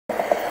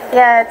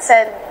Yeah, it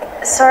said,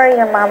 sorry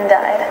your mom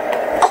died.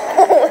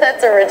 Oh,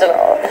 that's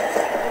original.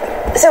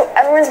 So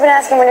everyone's been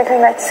asking when you're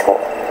coming back to school.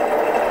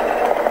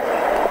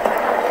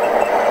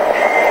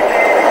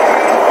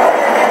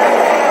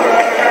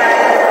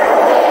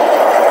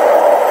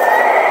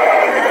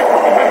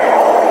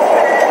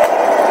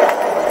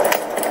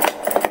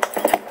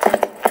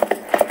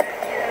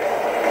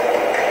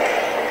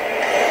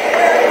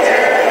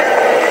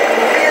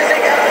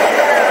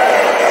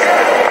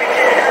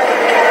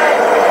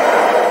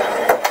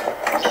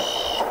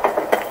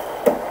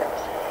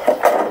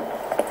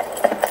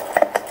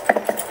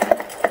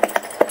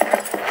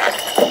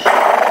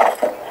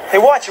 Hey,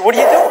 watch it. What are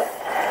you doing?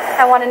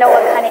 I want to know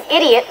what kind of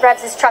idiot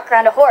revs his truck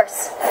around a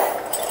horse.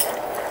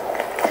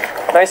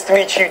 Nice to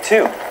meet you,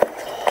 too.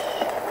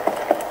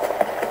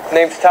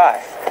 Name's Ty.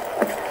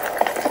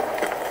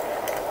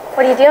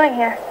 What are you doing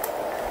here?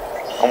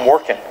 I'm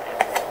working.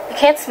 You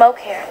can't smoke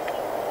here.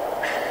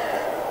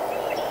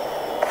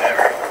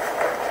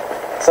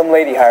 Some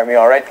lady hired me,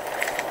 all right?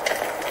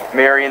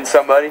 Marrying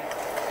somebody?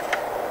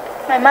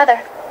 My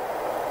mother.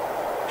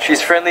 She's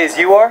friendly as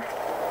you are?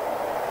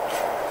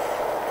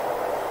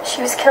 She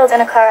was killed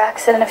in a car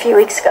accident a few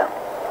weeks ago.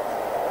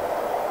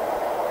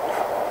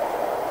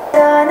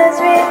 Dawn has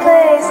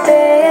replaced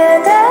day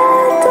and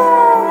I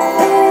don't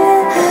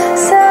feel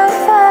so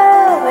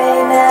far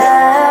away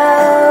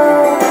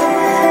now.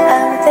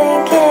 I'm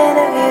thinking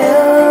of you,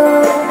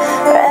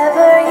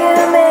 wherever you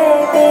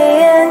may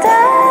be, and I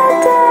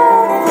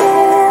don't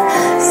feel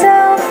so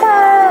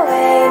far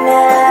away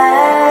now.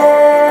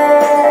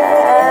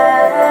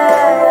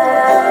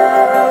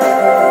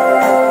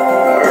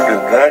 Where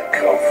did that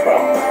come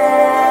from?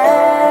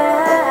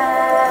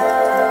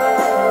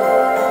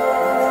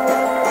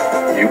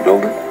 You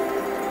build it?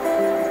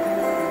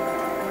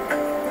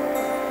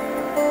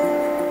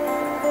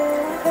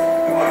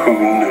 Who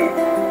knew?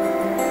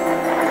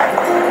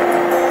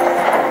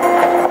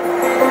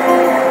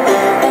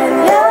 In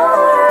your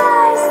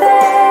eyes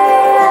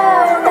they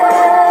are the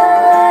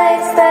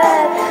lights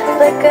that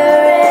flicker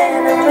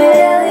in a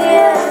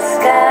million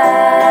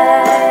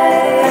skies.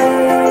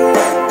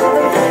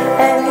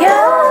 In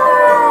your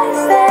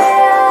eyes they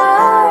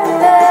are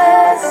the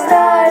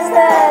stars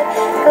that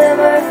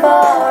glimmer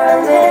for a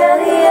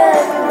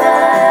million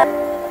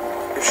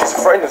nights. If she's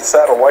afraid of the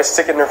saddle, why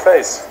stick it in her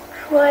face?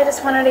 Well, I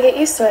just want her to get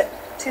used to it.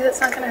 See,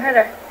 that's not going to hurt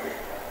her.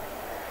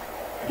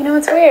 You know,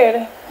 it's weird.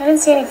 I didn't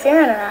see any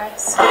fear in her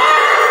eyes.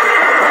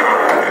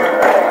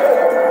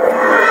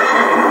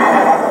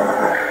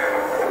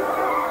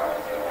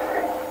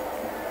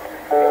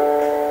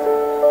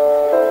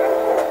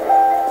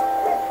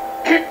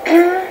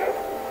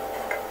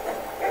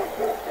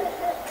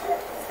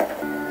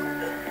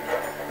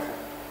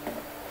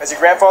 Has your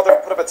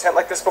grandfather put up a tent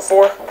like this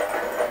before?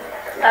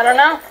 I don't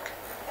know.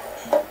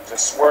 I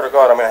swear to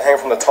God, I'm gonna hang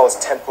from the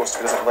tallest tent post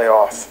if he doesn't lay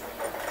off.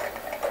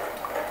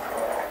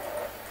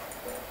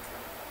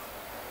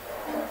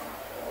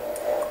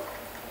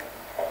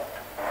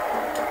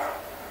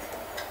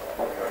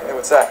 Hey,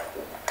 what's that?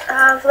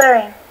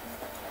 Valerian.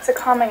 It's a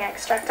calming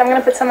extract. I'm going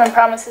to put some in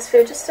Promise's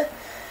food just to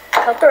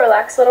help her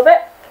relax a little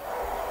bit.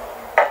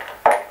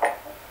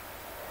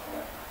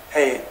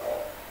 Hey,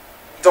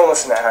 don't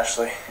listen to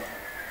Ashley.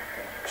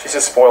 She's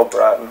a spoiled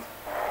brat, and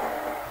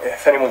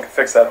if anyone can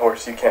fix that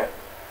horse, you can.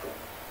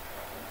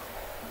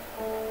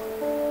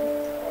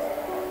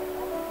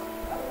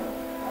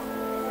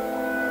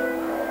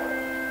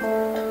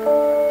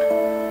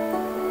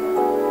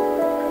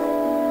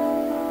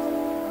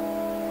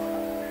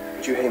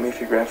 Would you hate me if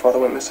your grandfather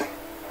went missing?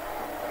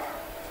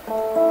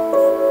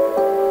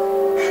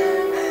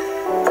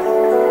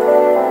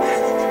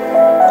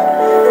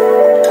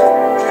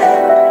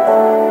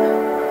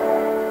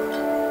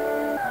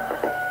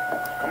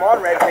 Come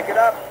on, Red, pick it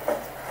up.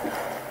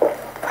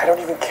 I don't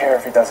even care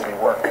if he does any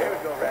work.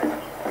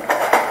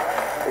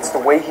 It's the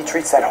way he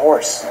treats that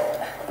horse.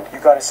 You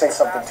gotta say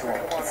something to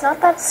him. It's not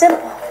that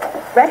simple.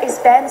 Red is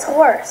Ben's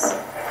horse.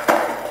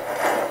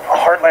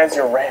 Heartland's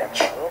your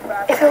ranch.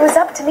 If it was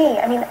up to me,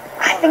 I mean,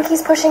 I think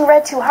he's pushing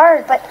Red too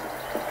hard, but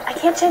I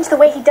can't change the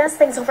way he does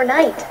things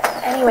overnight.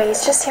 Anyway,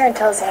 he's just here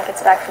until Zan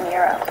gets back from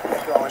Europe.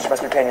 Oh, she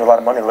must be paying you a lot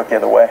of money to look the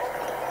other way.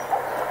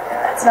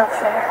 That's not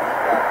fair.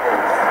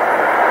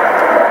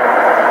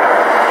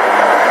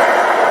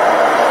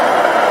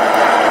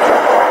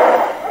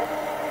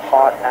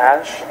 Hot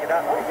ash? Pick it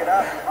up, pick it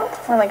up.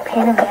 More like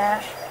pain in the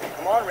ash.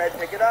 Come on, Red,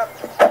 pick it up.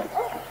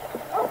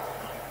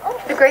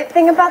 The great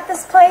thing about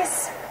this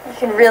place, you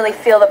can really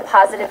feel the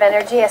positive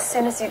energy as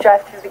soon as you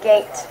drive through the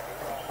gate.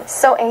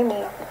 So,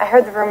 Amy, I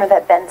heard the rumor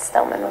that Ben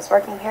Stillman was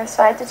working here,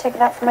 so I had to check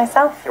it out for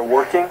myself. You're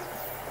working?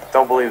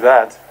 Don't believe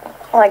that.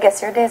 Well, I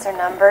guess your days are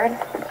numbered.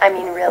 I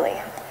mean,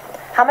 really.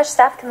 How much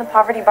staff can the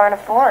Poverty Barn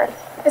afford?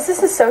 Is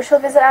this a social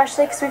visit,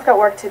 Ashley? Because we've got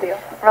work to do.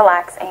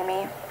 Relax,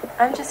 Amy.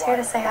 I'm just here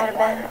to say hi to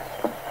Ben.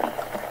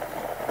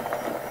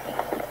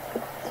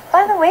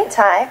 By the way,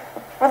 Ty,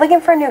 we're looking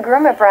for a new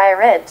groom at Briar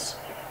Ridge.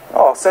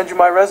 Oh, I'll send you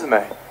my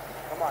resume.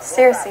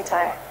 Seriously,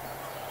 Ty.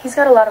 He's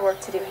got a lot of work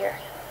to do here.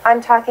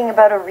 I'm talking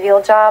about a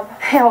real job.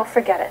 Oh,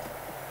 forget it.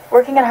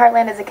 Working at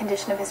Heartland is a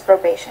condition of his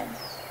probation.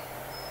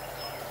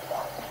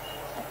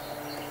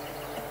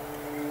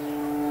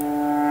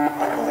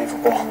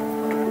 Unbelievable.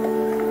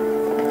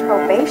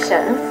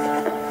 Probation?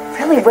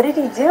 Really, what did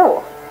he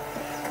do?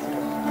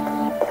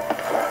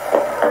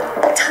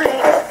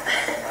 Ty,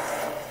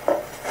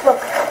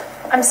 look,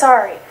 I'm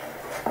sorry.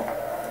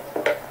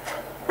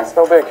 It's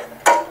no big.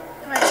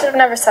 I should have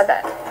never said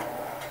that.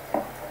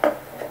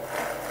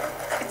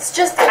 It's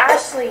just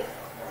Ashley.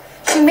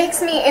 She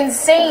makes me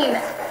insane.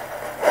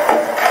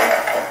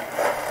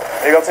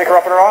 Maybe I'll take her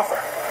up on her offer.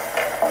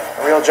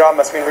 A real job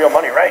must mean real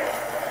money, right?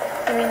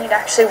 You mean you'd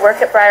actually work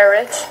at Briar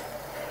Ridge?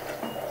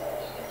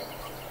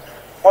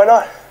 Why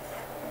not?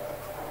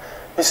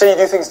 You say you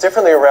do things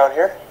differently around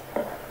here.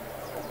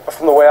 But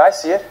from the way I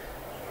see it,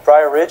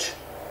 Briar Ridge,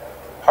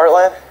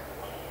 Heartland,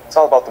 it's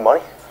all about the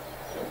money.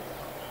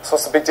 So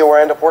what's the big deal where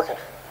I end up working?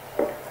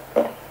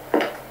 Can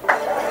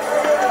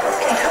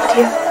I talk to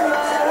you?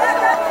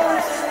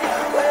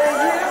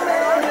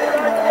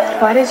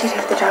 Why did you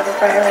take the job at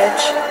Briar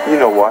Ridge? You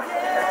know why?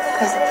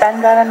 Because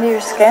Ben got under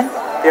your skin?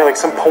 Yeah, like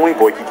some pony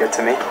boy could get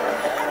to me.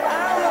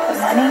 The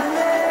money?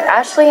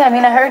 Ashley, I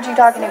mean, I heard you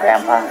talking to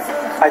Grandpa.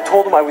 I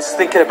told him I was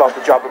thinking about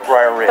the job at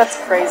Briar Ridge. That's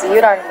crazy.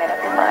 You'd already made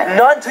up your mind.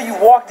 Not until you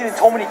walked in and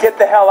told me to get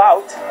the hell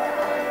out.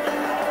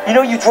 You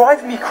know, you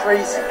drive me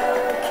crazy.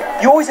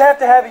 You always have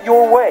to have it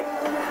your way.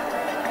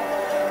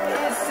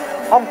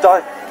 I'm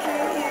done.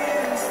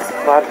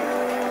 Not.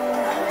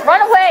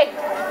 Run away!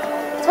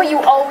 It's what you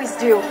always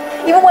do.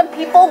 Even when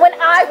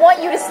I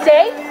want you to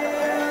stay.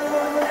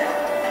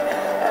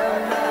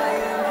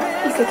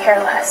 You could care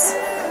less.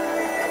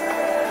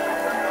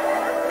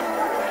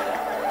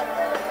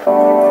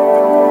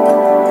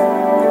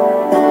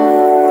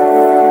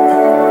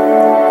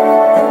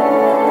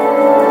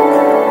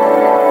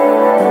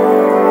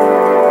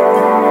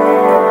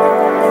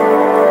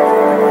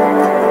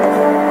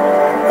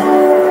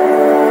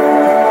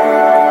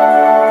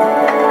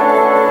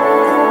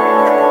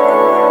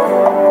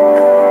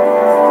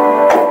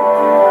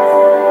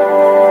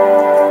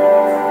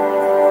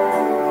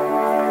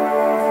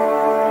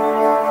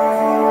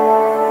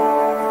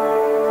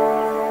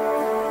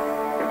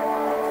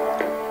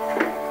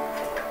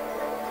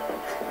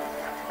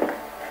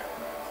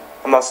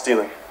 I'm not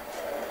stealing.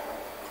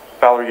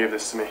 Valerie gave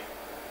this to me.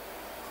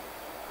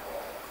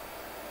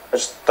 I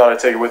just thought I'd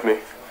take it with me. In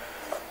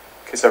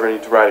case I ever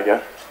need to ride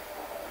again.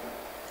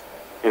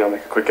 You know,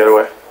 make a quick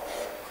getaway.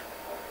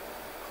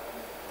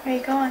 Where are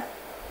you going?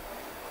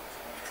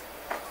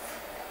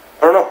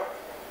 I don't know.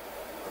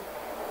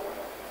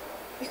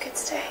 You could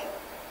stay.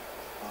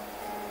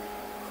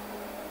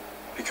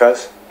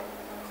 Because?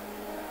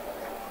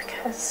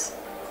 Because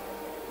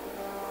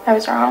I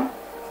was wrong.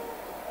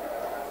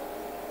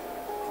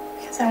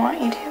 Because I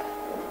want you to.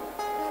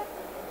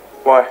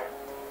 Why?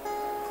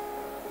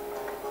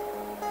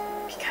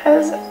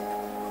 Because I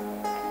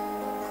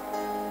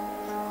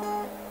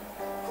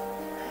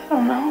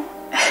don't know.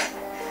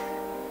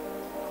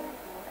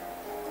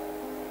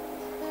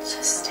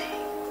 Just stay.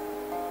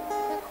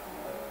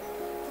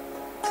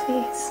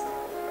 Please.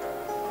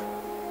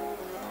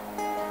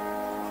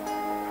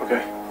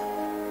 Okay.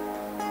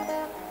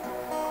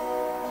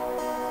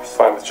 It's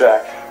fine with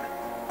Jack.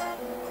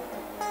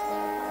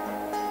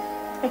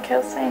 I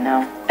can't say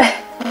no.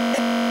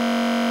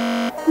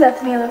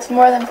 Nothing he loves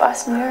more than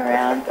bossing you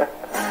around.